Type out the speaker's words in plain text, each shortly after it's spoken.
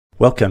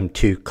Welcome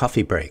to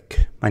Coffee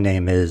Break. My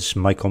name is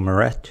Michael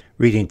Moret,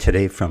 reading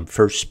today from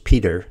 1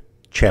 Peter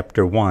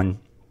chapter 1,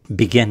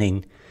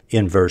 beginning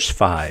in verse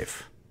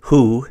 5.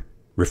 Who,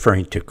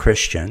 referring to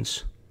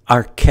Christians,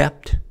 are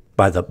kept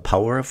by the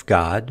power of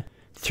God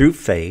through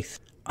faith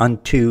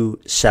unto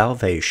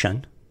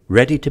salvation,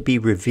 ready to be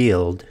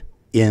revealed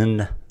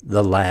in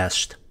the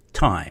last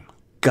time.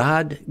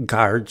 God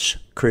guards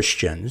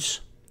Christians,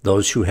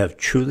 those who have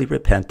truly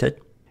repented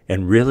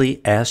and really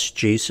asked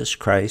Jesus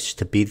Christ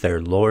to be their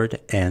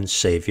Lord and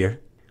Savior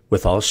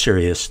with all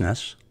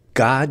seriousness.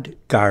 God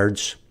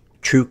guards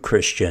true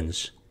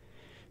Christians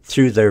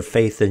through their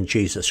faith in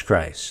Jesus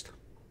Christ.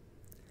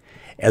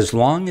 As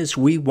long as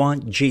we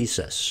want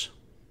Jesus,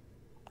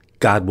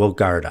 God will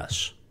guard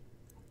us.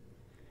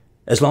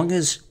 As long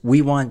as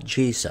we want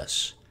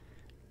Jesus,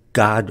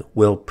 God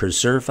will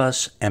preserve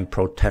us and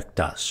protect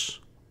us.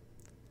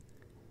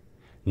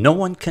 No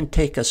one can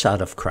take us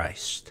out of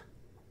Christ.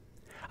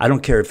 I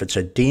don't care if it's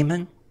a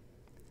demon.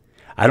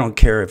 I don't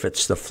care if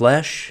it's the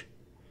flesh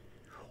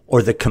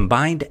or the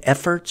combined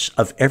efforts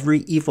of every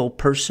evil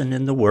person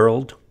in the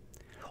world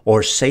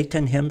or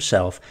Satan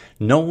himself.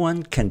 No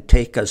one can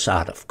take us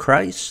out of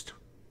Christ,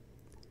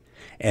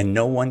 and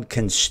no one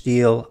can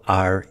steal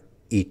our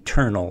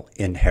eternal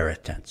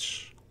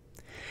inheritance.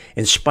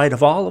 In spite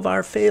of all of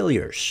our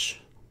failures,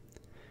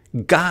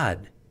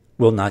 God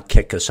will not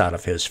kick us out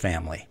of his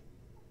family,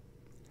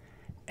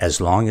 as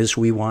long as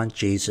we want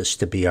Jesus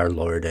to be our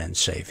Lord and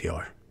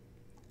Savior.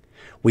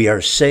 We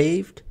are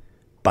saved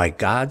by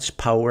God's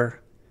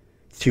power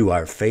through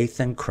our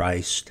faith in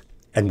Christ,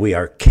 and we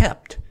are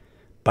kept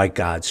by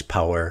God's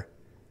power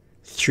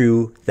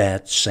through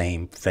that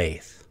same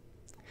faith.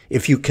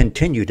 If you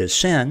continue to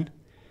sin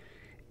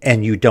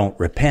and you don't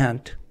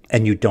repent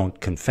and you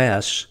don't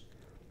confess,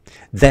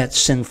 that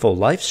sinful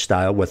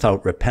lifestyle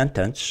without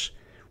repentance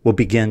will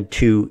begin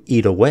to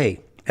eat away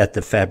at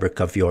the fabric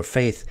of your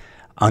faith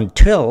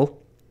until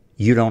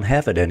you don't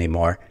have it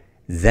anymore.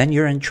 Then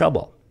you're in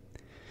trouble.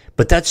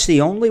 But that's the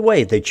only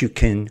way that you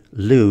can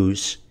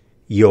lose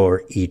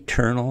your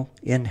eternal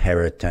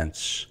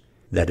inheritance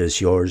that is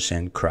yours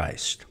in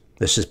Christ.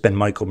 This has been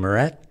Michael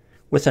Moret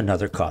with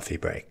another Coffee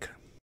Break.